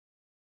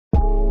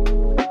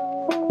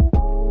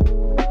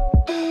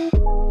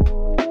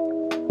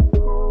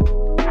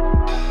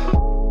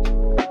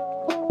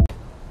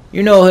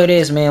You know who it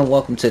is, man.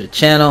 Welcome to the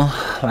channel.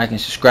 Like and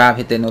subscribe,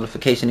 hit that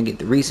notification to get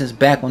the recents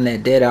back on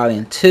that Dead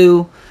Island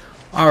 2.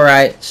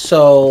 Alright,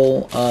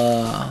 so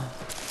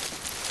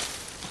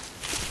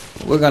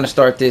we're gonna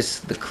start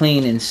the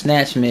clean and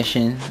snatch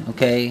mission.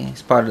 Okay,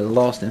 it's part of the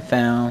lost and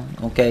found.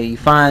 Okay, you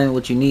find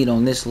what you need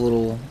on this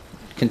little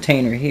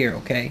container here.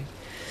 Okay,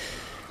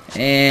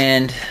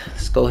 and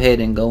let's go ahead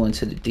and go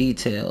into the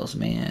details,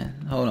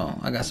 man. Hold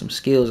on, I got some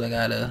skills I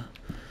gotta.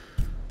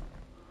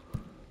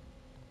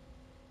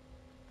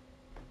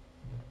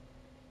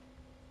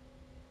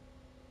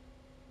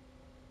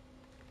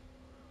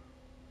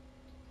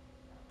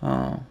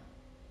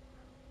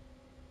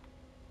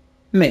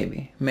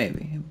 Maybe,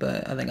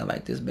 but I think I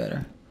like this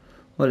better.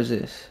 What is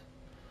this?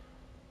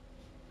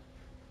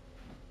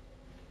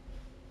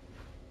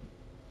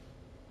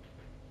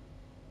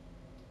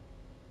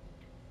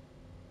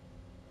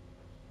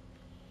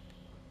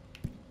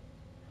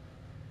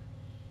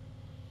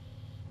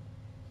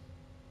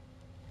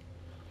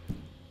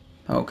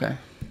 Okay.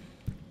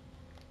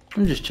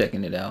 I'm just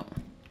checking it out.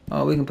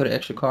 Oh, we can put an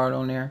extra card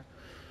on there.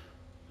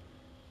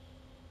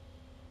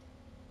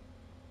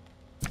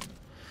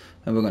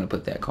 And we're going to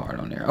put that card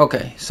on there.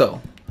 Okay,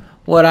 so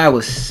what I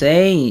was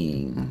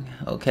saying,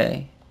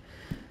 okay.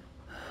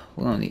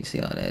 We don't need to see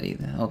all that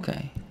either.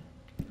 Okay.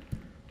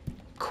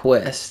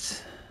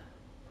 Quest.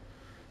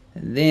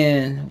 And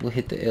then we'll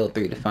hit the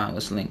L3 to find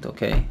what's linked,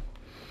 okay?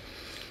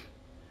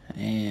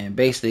 And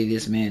basically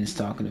this man is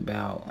talking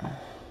about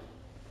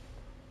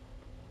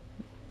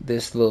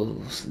this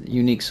little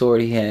unique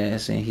sword he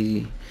has, and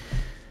he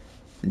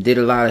did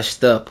a lot of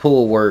stuff,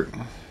 pull work.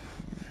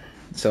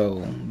 So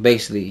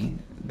basically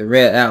the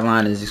red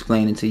outline is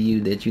explaining to you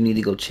that you need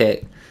to go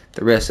check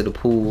the rest of the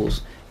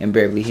pools in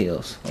Beverly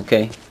Hills,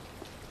 okay?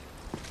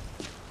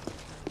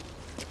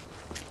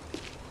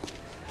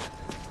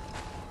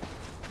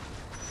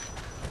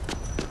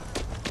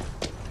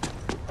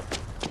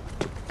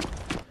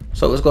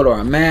 So let's go to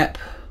our map.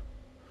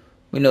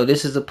 We know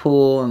this is a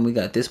pool, and we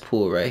got this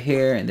pool right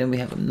here, and then we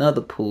have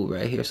another pool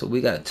right here. So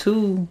we got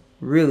two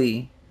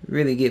really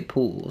good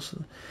pools.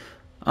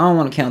 I don't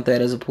want to count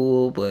that as a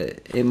pool, but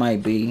it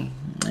might be,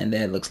 and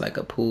that looks like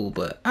a pool,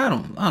 but I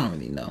don't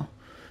really know.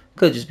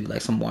 Could just be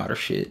like some water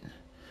shit.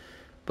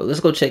 But let's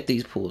go check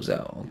these pools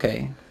out,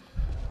 okay?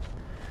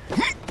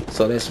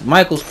 So that's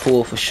Michael's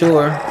pool for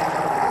sure.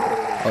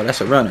 Oh, that's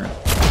a runner.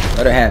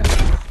 Let her have it.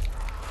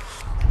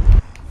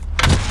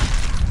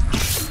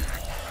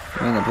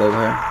 We ain't gonna play with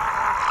her.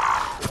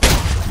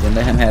 Then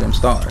let him have them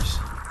stars.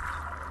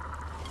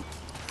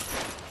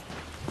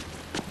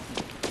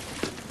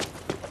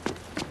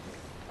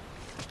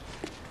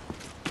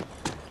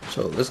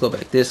 So let's go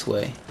back this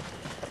way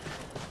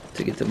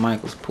to get to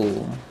Michael's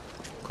pool,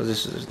 because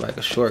this is like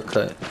a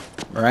shortcut,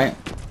 right?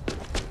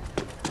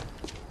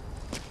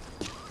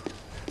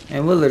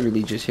 And we're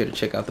literally just here to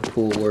check out the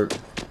pool work.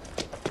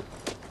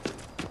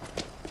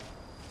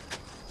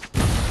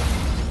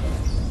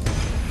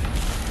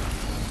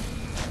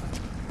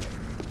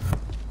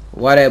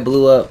 Why that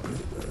blew up,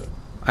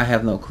 I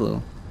have no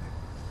clue.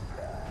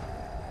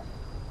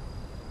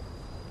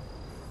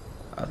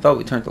 I thought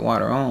we turned the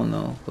water on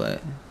though,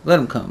 but let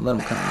him come, let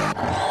him come, let him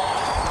come.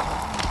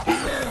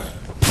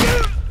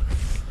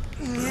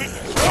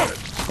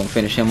 Just gonna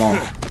finish him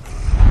off.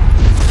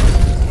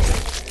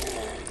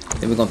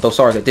 Then we're gonna throw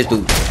stars at this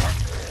dude.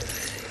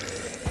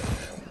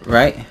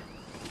 Right?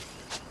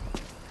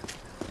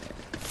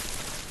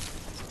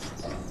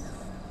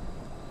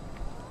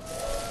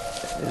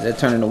 Is that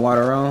turning the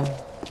water on?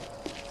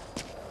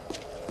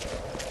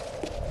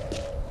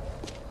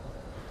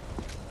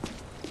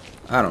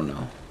 I don't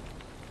know.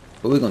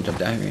 But we're gonna jump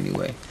down here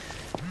anyway.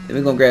 Then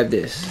we're gonna grab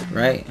this,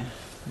 right?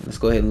 Let's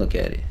go ahead and look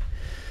at it.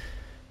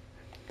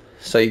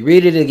 So you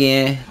read it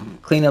again,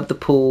 clean up the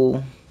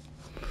pool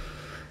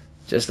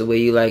just the way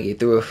you like it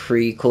through a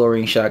free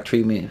chlorine shock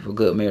treatment for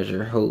good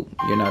measure. Hope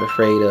you're not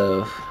afraid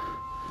of.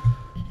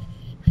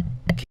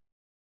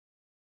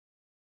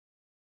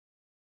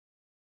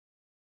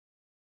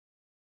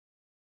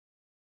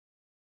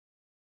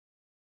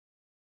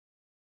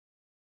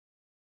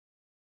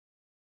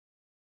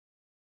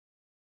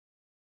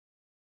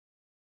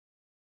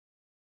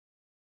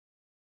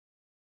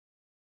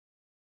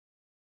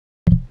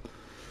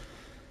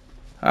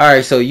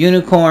 Alright, so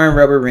unicorn,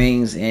 rubber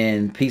rings,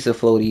 and piece of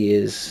floaty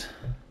is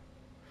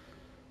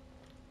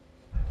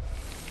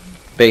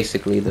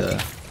basically the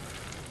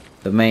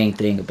main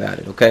thing about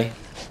it, okay?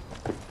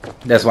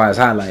 That's why it's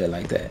highlighted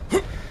like that.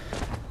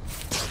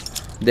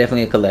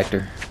 Definitely a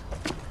collector.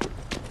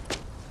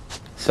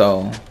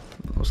 So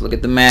let's look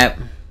at the map.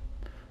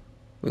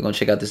 We're gonna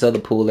check out this other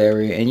pool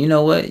area, and you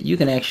know what? You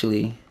can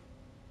actually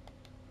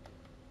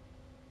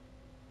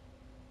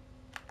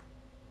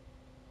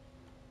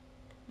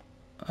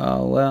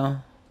oh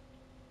well,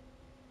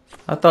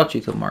 I thought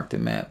you could mark the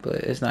map, but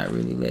it's not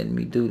really letting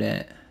me do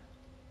that.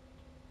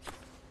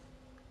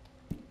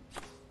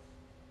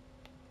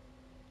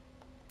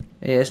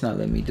 Yeah, it's not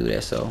letting me do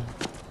that, so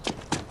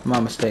my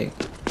mistake.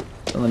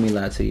 Don't let me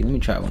lie to you. Let me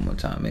try one more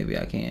time. Maybe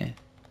I can.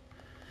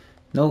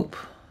 Nope.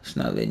 It's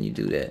not letting you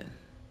do that.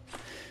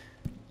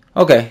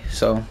 Okay,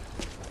 so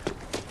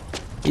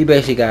you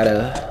basically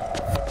gotta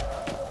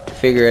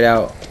figure it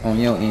out on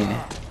your end.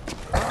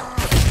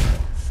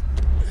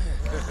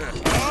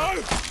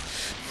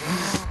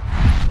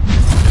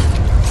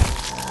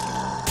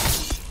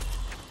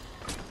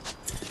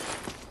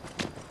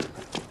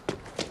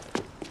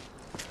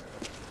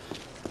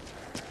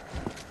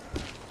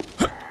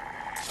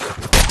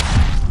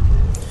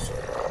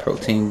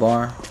 Protein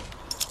bar.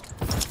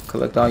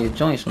 Collect all your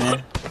joints,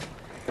 man.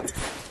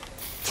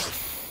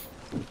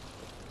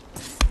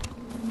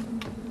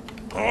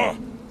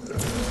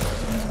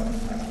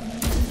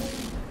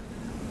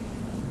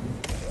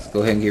 Let's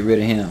go ahead and get rid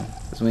of him,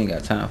 because we ain't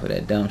got time for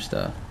that dumb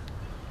stuff.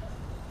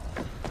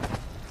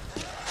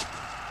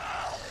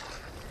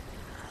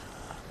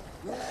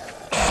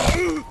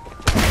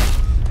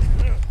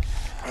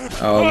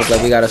 Oh, looks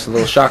like we got us a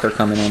little shocker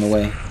coming on the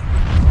way.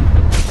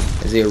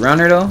 Is he a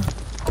runner though?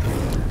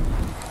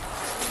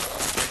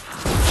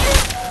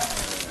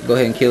 Go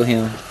ahead and kill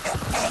him.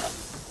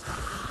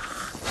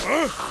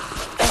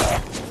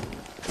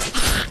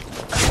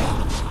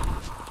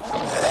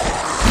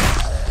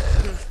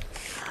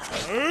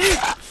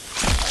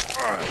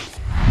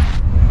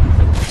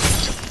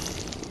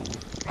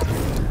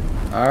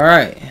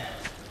 Alright.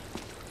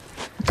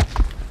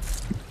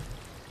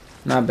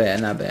 Not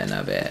bad, not bad,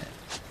 not bad.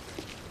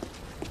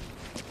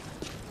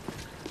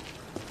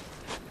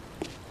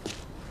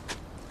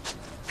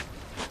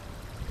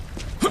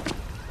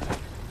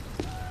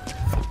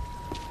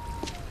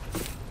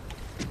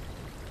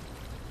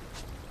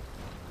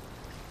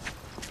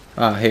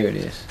 Ah, here it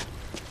is.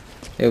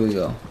 Here we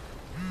go.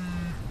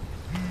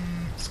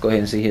 Let's go ahead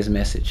and see his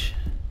message.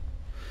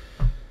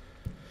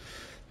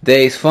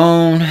 Dave's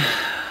phone.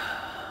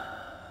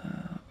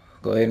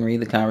 Go ahead and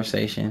read the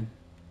conversation.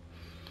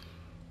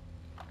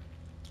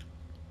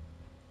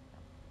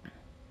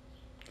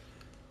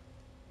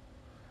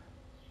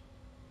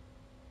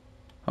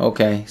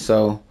 Okay,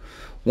 so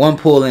one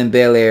pool in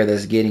Bel Air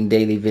that's getting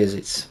daily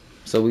visits.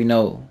 So we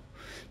know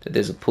that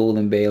there's a pool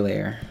in Bel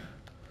Air.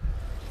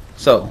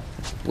 So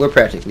we're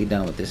practically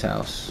done with this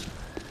house.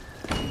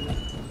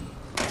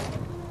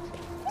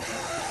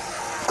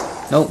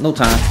 Nope, no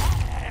time.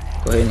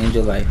 Go ahead and end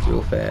your life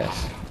real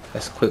fast.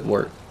 That's quick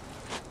work.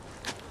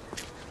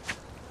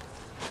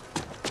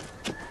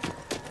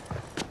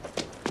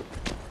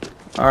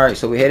 Alright,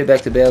 so we headed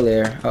back to Bel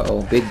Air.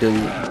 Uh-oh, big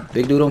dude.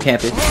 Big dude on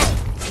campus.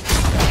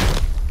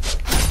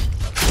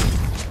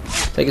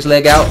 Take his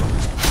leg out.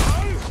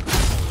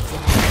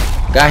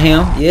 Got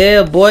him.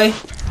 Yeah, boy.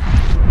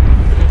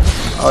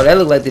 Oh, that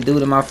looked like the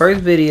dude in my first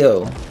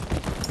video.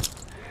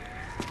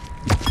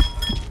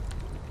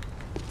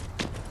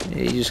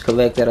 Yeah, you just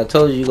collect that. I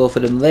told you, you go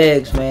for them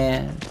legs,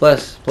 man.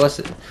 Plus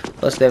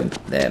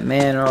that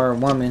man or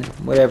woman,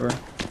 whatever,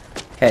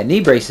 had knee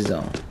braces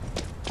on.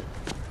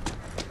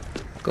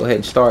 Go ahead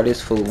and start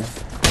this fool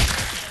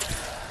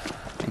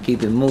and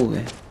keep it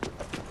moving.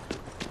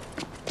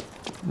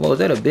 What was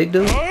that, a big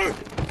dude?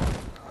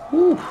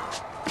 Whew.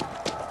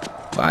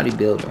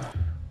 Bodybuilder.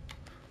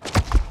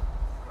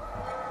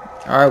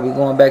 Alright, we're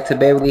going back to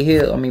Beverly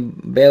Hills. I mean,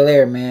 Bel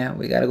Air, man.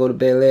 We gotta go to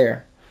Bel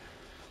Air.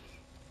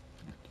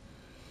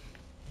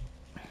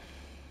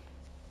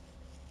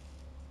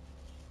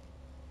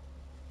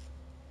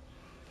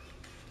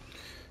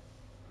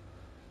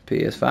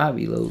 PS5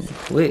 be loading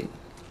quick.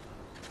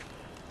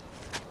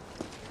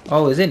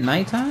 Oh, is it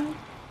nighttime?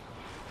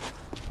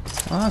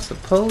 Oh, I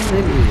suppose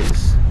it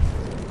is.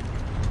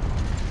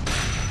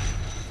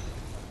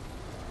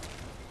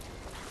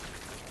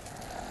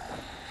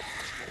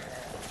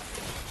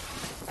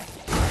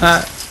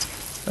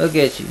 Look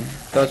at you.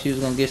 Thought you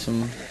was gonna get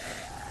some.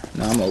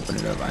 No, I'm gonna open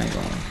it up. I ain't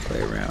gonna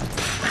play around.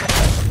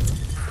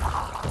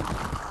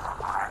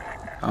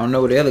 I don't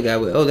know where the other guy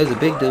went. Oh, there's a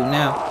big dude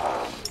now.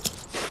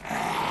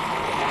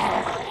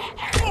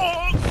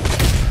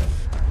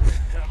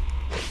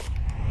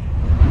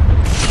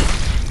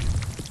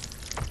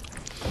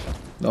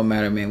 Don't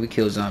matter, man. We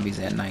kill zombies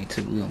at night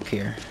too. We don't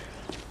care.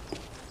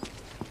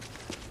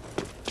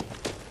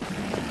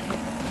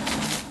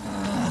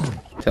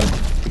 Tell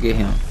him to get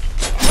him.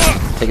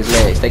 Take his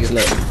legs. Take his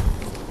legs.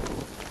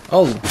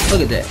 Oh,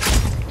 look at that.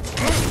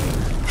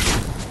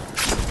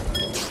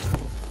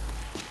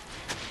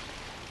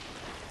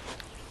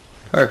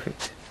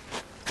 Perfect.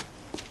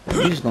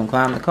 You just gonna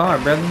climb the car,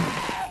 brother.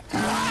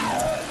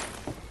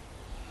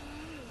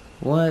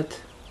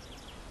 What?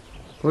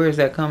 Where is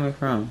that coming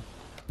from?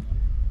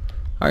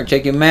 Alright,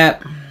 check your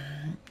map.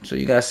 So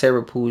you got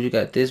several pools. You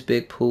got this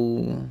big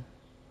pool.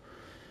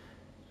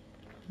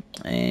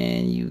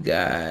 And you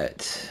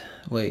got...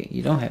 Wait,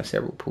 you don't have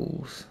several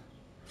pools.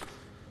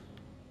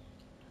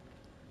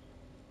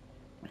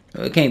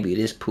 Well, it can't be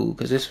this pool,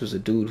 because this was a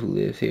dude who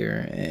lived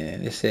here.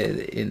 And it said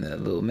in the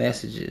little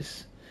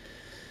messages.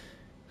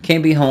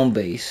 Can't be home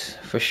base,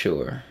 for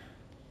sure.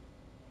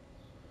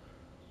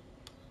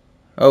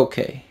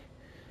 Okay.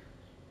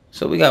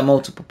 So we got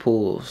multiple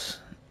pools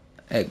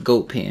at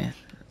Goat Pen.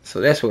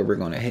 So that's where we're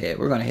going to head.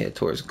 We're going to head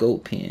towards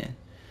Goat Pen.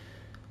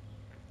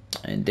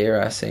 And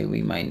dare I say,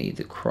 we might need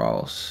to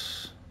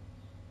cross.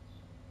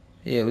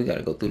 Yeah, we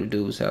gotta go through the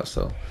dude's house,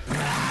 so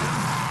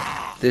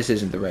this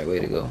isn't the right way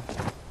to go.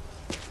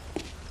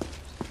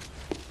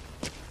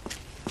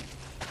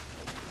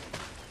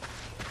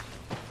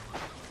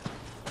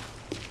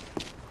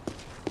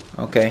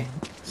 Okay,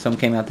 some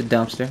came out the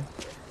dumpster.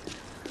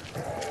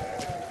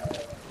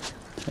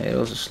 Hey,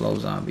 those are slow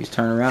zombies.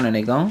 Turn around and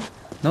they gone?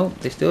 Nope,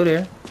 they still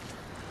there.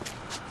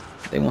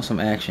 They want some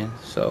action,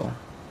 so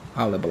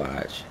I'll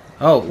oblige.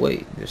 Oh,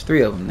 wait, there's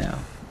 3 of them now.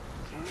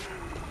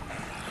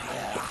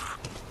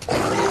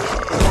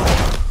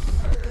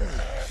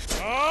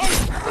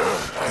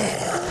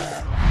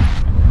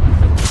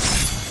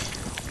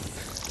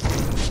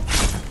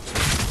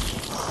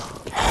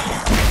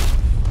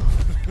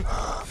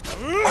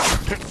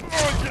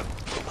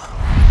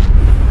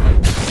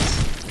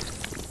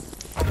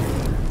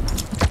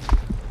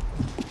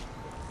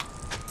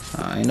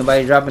 Ain't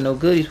nobody dropping no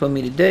goodies for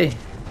me today.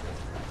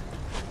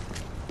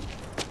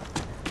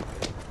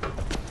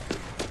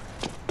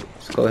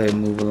 Let's go ahead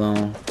and move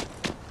along.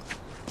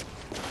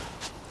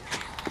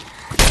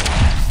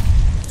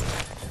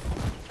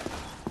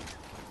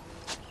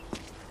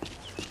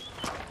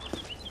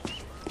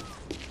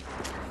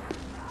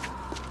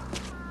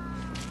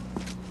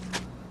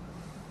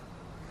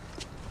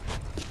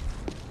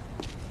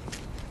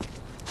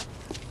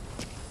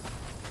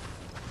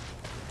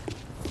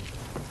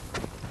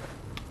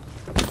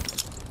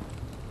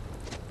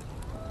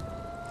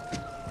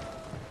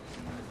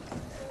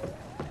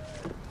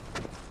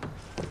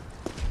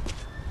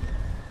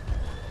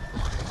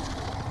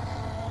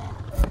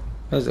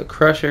 There's a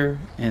crusher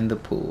in the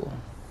pool.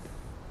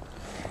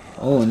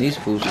 Oh, and these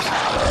fools just...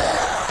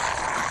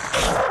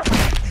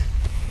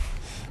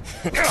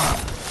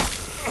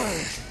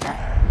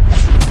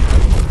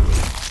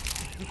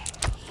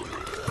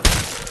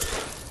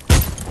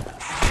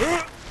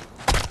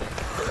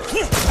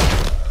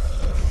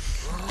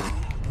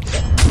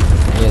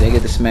 Yeah, they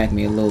get to smack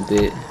me a little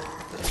bit.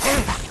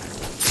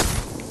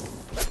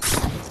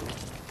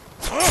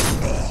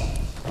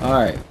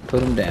 Alright,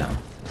 put them down.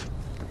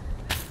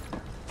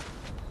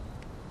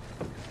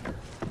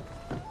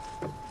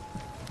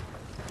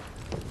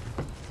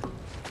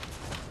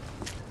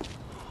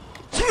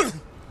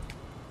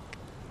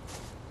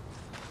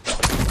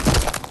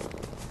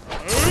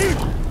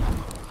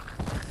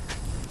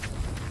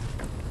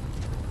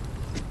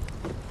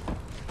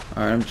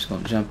 Alright, I'm just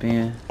gonna jump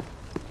in.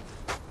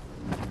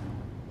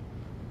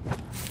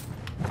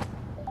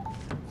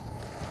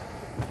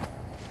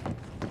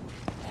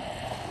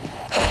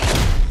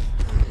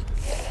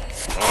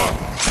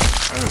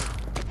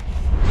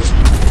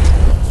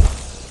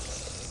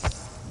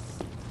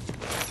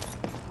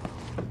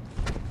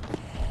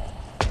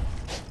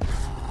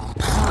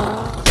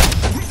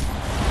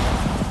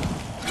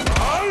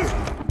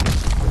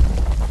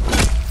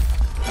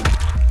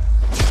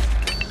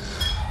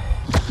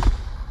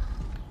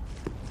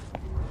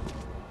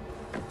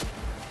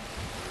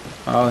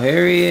 Oh,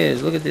 here he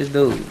is. Look at this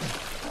dude.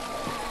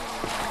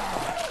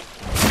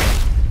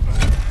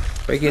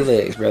 Break your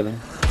legs, brother.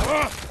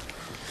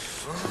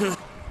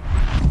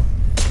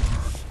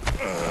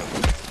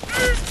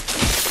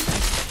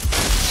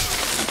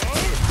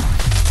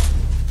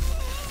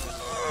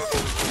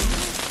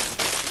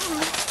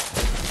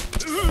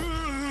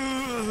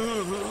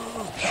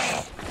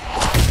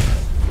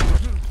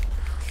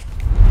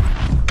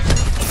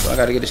 So I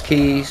gotta get his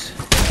keys.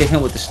 Hit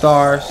him with the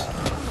stars.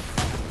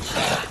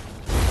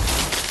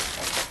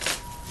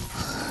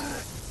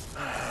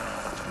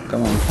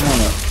 Come on, come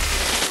on up.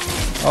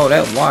 Oh,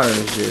 that water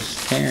is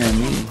just tearing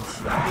me.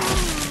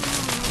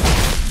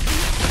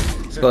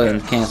 Let's go ahead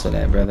and cancel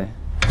that, brother.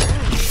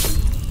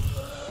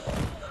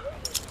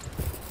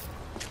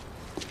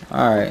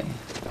 Alright.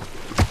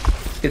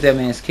 Let's get that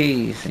man's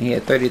keys. And he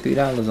had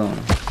 $33 on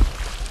him.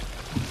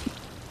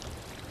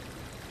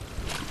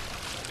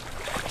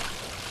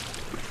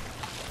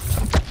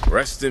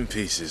 Rest in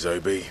pieces,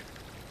 Obi.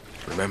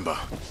 Remember,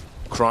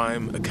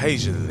 crime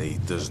occasionally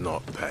does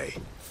not pay.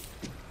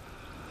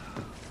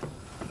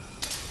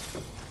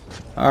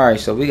 Alright,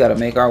 so we gotta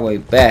make our way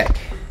back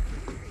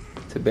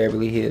to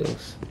Beverly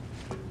Hills.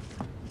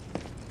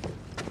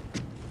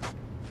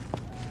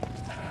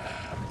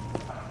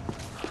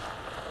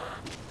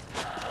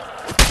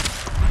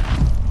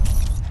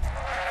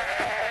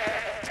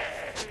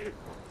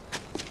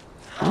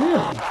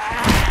 Really?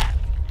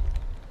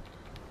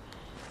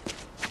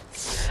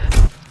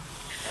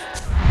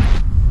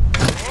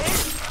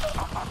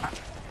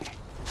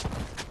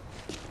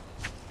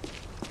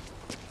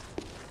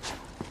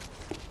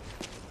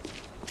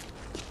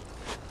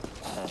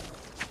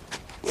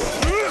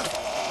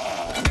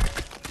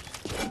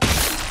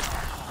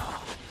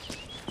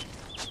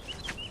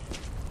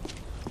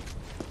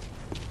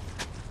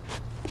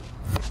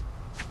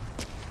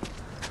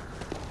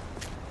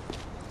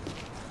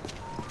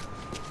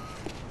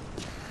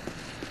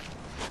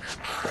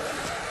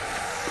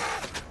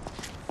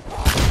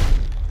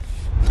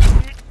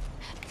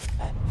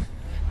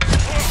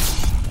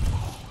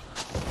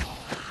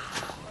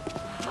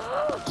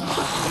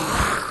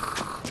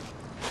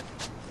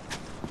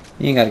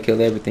 You ain't gotta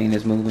kill everything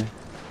that's moving.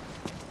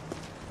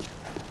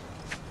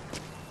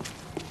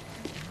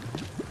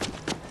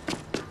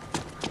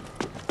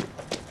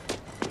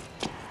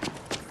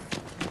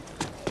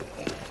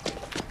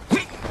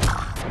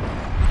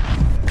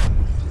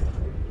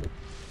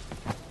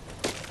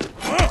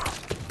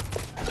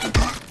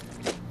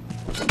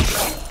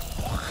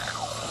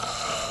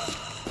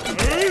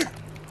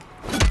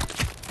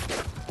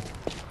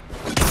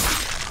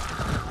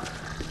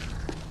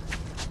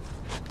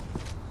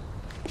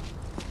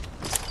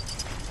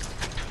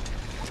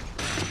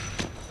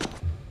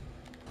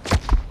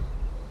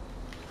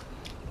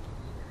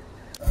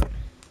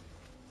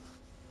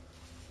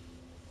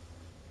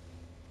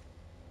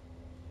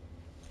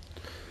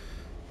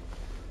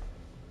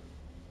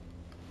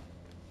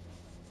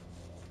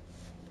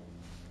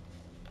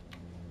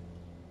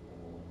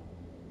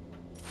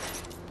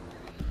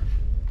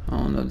 I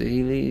don't know, did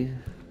he leave?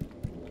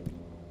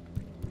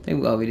 I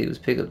think all we did was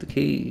pick up the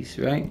keys,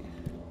 right?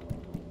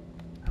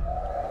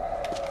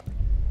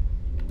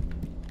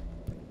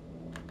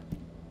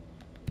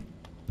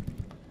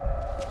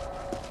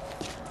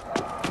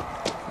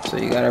 So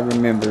you gotta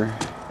remember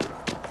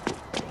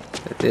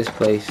that this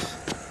place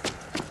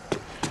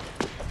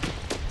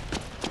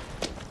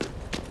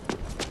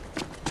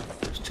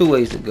there's two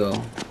ways to go.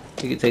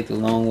 You can take the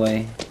long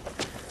way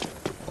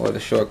or the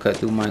shortcut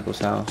through Michael's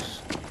house.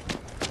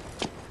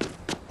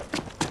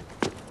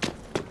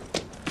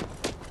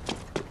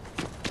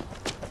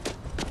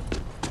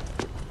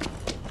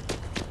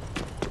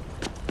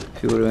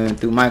 If you would have went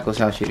through Michael's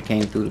house, you'd have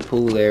came through the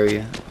pool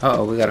area. Uh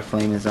oh, we got a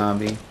flaming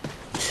zombie.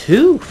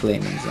 Two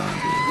flaming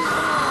zombies.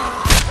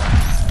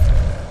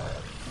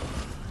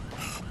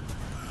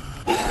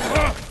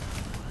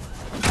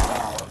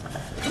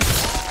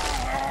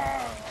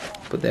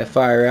 Put that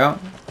fire out.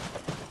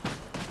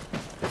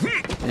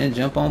 And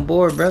jump on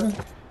board, brother.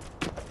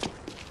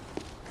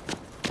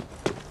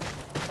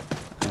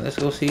 Now let's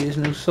go see this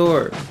new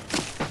sword.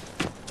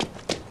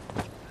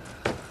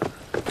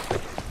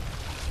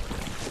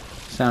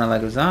 Sounded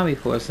like a zombie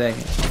for a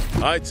second.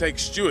 I take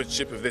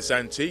stewardship of this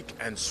antique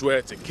and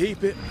swear to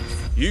keep it,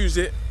 use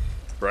it,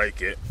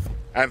 break it,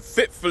 and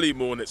fitfully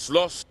mourn its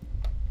loss.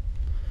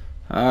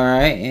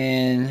 Alright,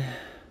 and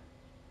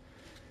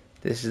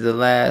this is the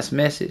last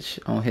message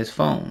on his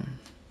phone.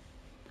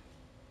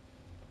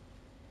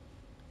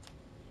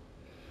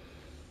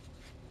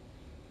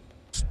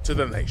 To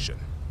the nation.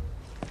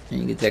 And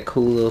you get that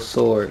cool little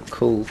sword.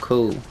 Cool,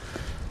 cool.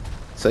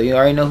 So you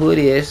already know who it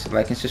is.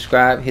 Like and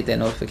subscribe. Hit that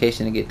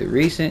notification to get the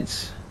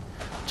recents.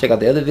 Check out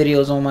the other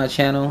videos on my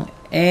channel.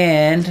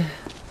 And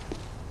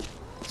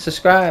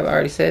subscribe. I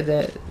already said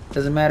that.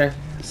 Doesn't matter.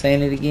 I'm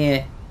saying it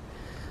again.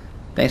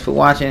 Thanks for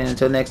watching.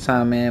 Until next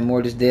time, man. More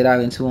of this Dead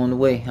Island 2 on the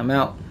way. I'm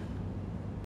out.